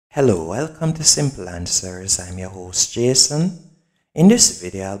Hello, welcome to Simple Answers. I'm your host Jason. In this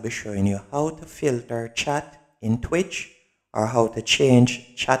video, I'll be showing you how to filter chat in Twitch or how to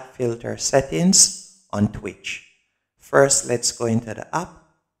change chat filter settings on Twitch. First, let's go into the app.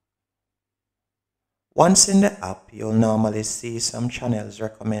 Once in the app, you'll normally see some channels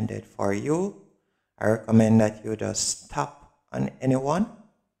recommended for you. I recommend that you just tap on anyone.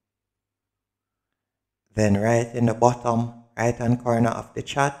 Then right in the bottom right hand corner of the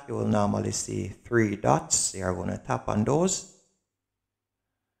chat, you will normally see three dots. You're going to tap on those.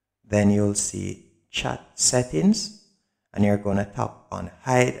 Then you'll see chat settings and you're going to tap on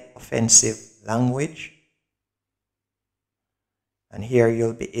hide offensive language. And here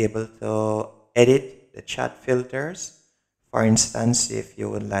you'll be able to edit the chat filters. For instance, if you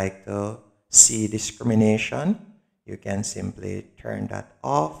would like to see discrimination, you can simply turn that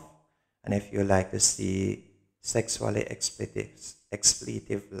off. And if you like to see sexually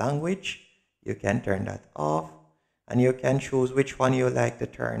expletive language, you can turn that off. And you can choose which one you like to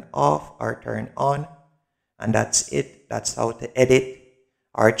turn off or turn on. And that's it. That's how to edit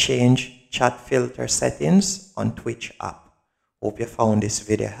or change chat filter settings on Twitch app. Hope you found this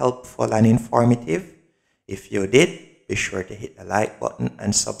video helpful and informative. If you did, be sure to hit the like button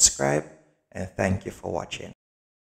and subscribe. And thank you for watching.